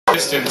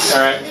Christian.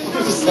 Alright.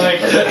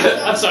 Like,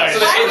 I'm sorry. So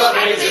the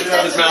H is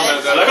this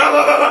mountain. They're like,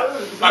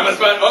 I'm a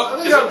spider.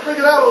 Oh, You gotta freak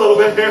it out a little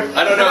bit here.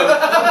 I don't know.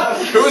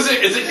 Who is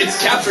it? It's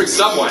capturing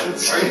someone. Who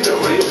is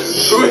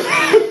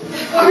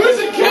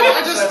it killing?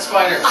 That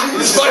spider.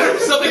 The spider,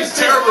 something's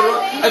terribly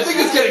wrong. I think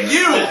it's getting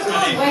you.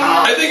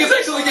 I think it's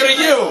actually getting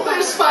you.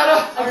 There's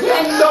spider.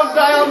 Don't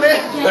die on me.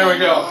 There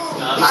we go.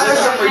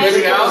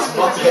 Maybe now.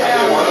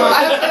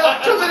 I have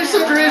failed too many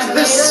surgeries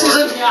this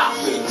season.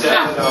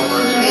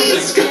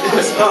 It's good.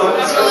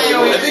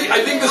 I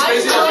think the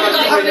space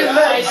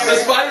the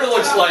spider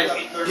looks like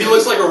he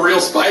looks like a real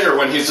spider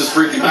when he's just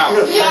freaking out.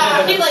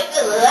 Yeah, he's like,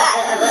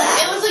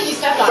 it looks like you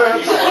stepped on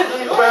it.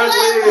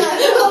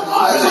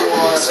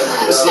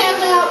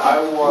 Stand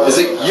up. Is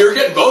it? You're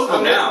getting both of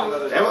them now.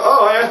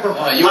 Oh, yeah.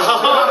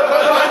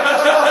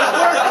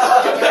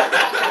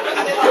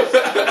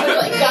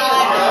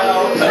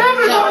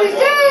 Everybody's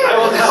dead. I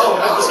will help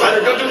the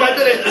spider go through my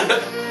bidding.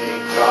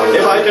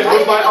 If I can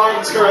move my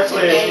arms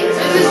correctly. This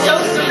is so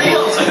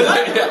surreal.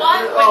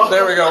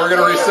 There we go. We're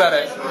gonna reset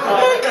it.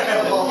 I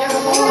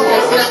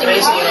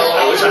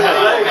wish I had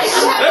legs.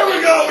 There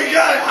we go. We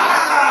got it.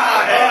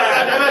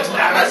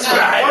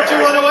 Don't you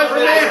run away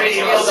from me?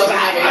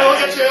 I will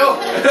get you.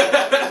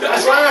 I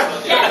swear.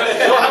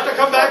 You'll have to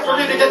come back for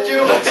me to get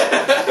you.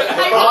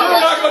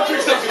 Go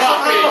drink some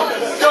coffee.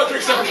 Go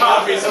drink some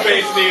coffee,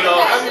 Space Needle.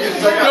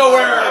 Go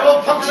wear a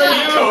coat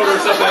or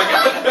something.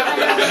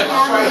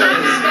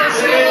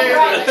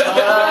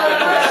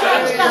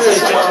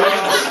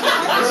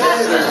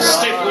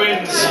 Stick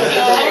wins.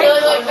 I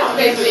really like the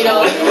Space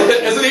Needle.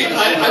 Isn't he?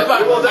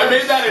 I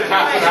made that in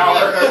half an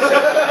hour.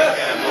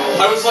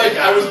 I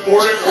was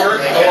bored at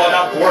work. Well,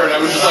 not bored. I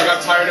was just like,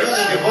 I'm tired of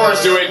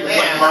doing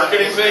like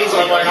marketing things.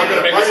 So I'm like, I'm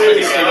gonna make a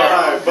Space Needle.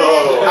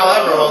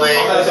 However,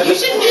 You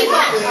should make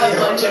that a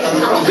bunch of them.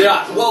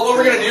 Yeah. Well, what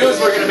we're gonna do is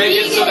we're gonna make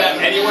it so that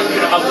anyone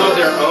can upload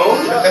their own,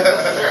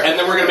 and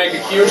then we're gonna make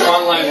a huge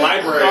online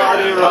library.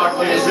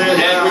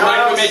 And we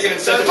might even make it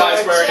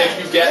incentivized where if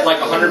you get like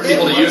 100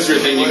 people to use your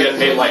thing, you get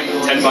paid like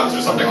 $10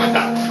 or something like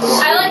that.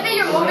 I like that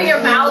you're moving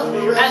your mouth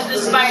as the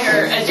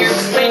spider as you're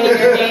explaining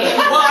your game.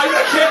 Well, I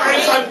can't.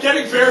 I'm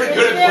getting very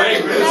good at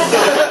playing this. This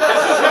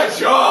is my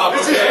job.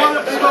 This is one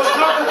of the most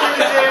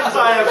complicated games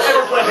I have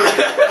ever played.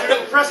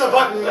 You press a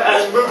button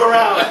and move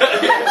around.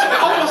 It's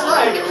almost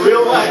like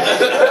real life.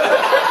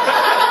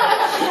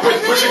 With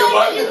pushing a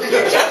button. real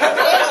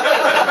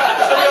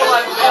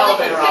life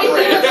elevator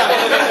operator.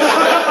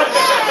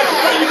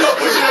 You don't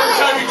push it every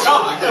time you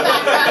talk.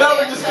 That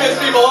would just piss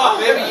people off.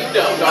 Maybe you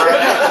don't, alright?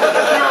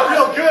 You're a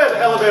real good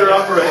elevator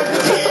operator.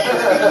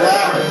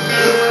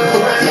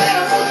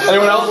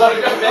 Anyone else want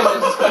to go?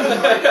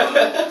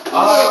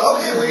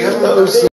 Okay, we